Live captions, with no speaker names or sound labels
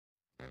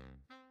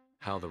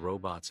How the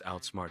robots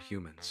outsmart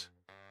humans.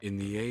 In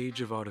the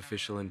age of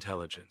artificial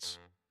intelligence,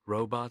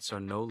 robots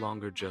are no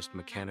longer just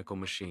mechanical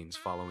machines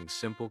following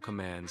simple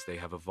commands. They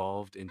have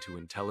evolved into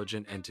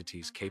intelligent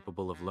entities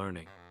capable of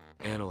learning,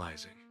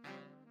 analyzing,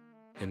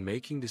 and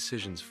making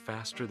decisions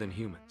faster than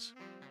humans.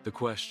 The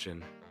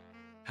question,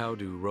 how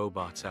do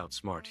robots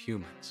outsmart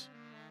humans,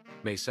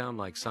 may sound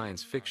like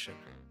science fiction,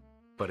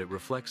 but it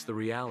reflects the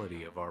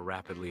reality of our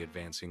rapidly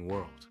advancing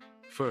world.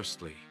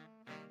 Firstly,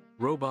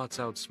 robots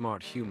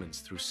outsmart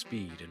humans through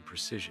speed and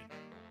precision.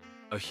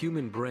 A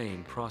human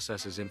brain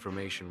processes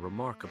information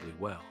remarkably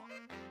well,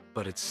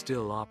 but it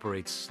still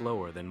operates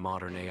slower than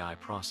modern AI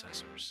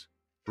processors.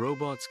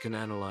 Robots can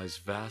analyze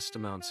vast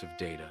amounts of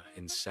data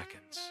in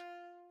seconds,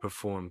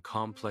 perform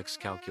complex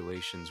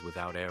calculations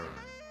without error,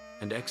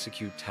 and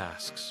execute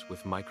tasks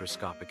with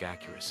microscopic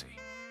accuracy.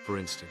 For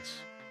instance,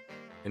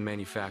 in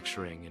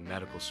manufacturing and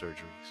medical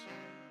surgeries,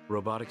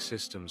 robotic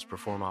systems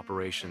perform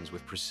operations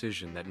with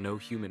precision that no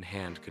human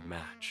hand could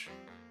match,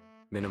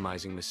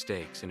 minimizing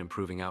mistakes and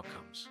improving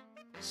outcomes.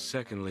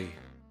 Secondly,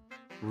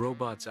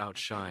 robots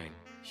outshine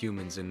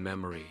humans in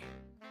memory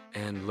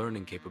and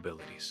learning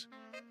capabilities.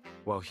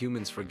 While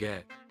humans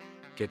forget,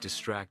 get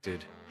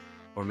distracted,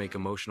 or make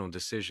emotional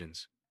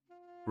decisions,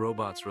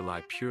 robots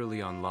rely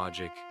purely on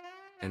logic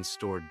and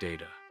stored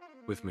data.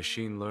 With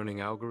machine learning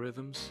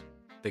algorithms,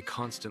 they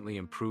constantly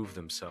improve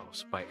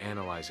themselves by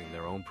analyzing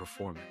their own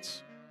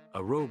performance.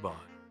 A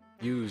robot,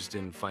 used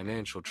in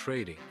financial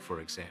trading,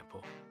 for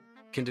example,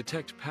 can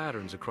detect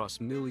patterns across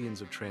millions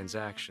of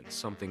transactions,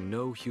 something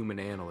no human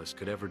analyst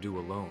could ever do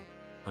alone.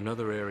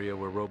 Another area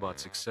where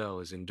robots excel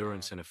is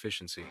endurance and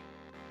efficiency.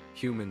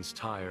 Humans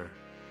tire,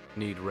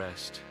 need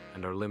rest,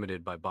 and are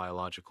limited by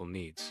biological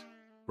needs.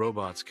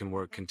 Robots can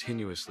work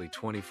continuously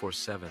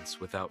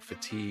 24/7 without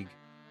fatigue,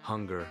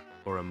 hunger,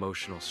 or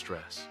emotional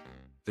stress.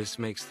 This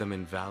makes them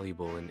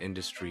invaluable in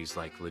industries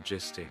like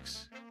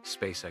logistics,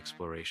 space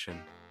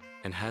exploration,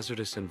 and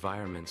hazardous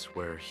environments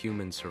where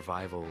human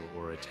survival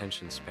or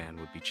attention span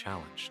would be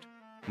challenged.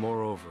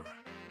 Moreover,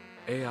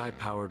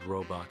 AI-powered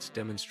robots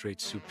demonstrate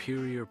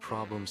superior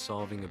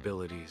problem-solving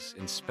abilities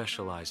in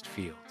specialized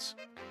fields.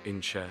 In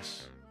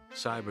chess,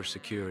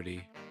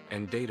 cybersecurity,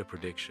 and data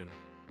prediction,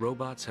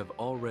 robots have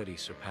already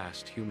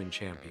surpassed human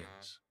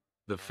champions.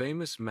 The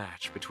famous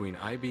match between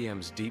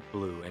IBM's Deep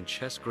Blue and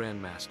chess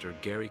grandmaster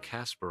Garry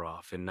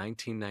Kasparov in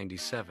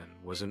 1997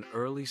 was an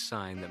early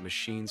sign that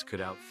machines could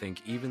outthink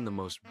even the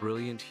most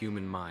brilliant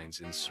human minds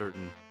in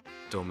certain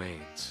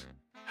domains.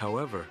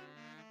 However,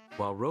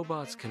 while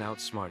robots can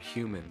outsmart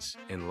humans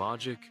in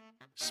logic,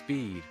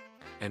 speed,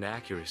 and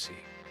accuracy,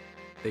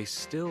 they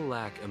still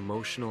lack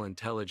emotional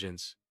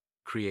intelligence,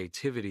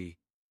 creativity,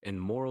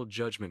 and moral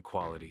judgment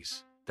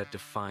qualities that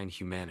define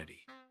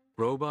humanity.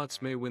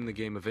 Robots may win the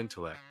game of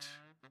intellect,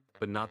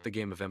 but not the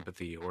game of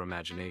empathy or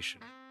imagination.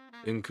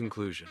 In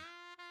conclusion,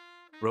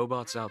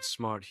 robots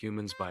outsmart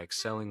humans by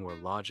excelling where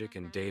logic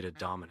and data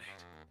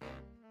dominate.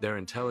 Their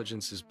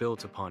intelligence is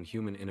built upon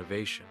human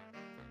innovation,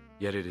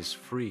 yet it is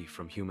free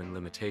from human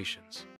limitations.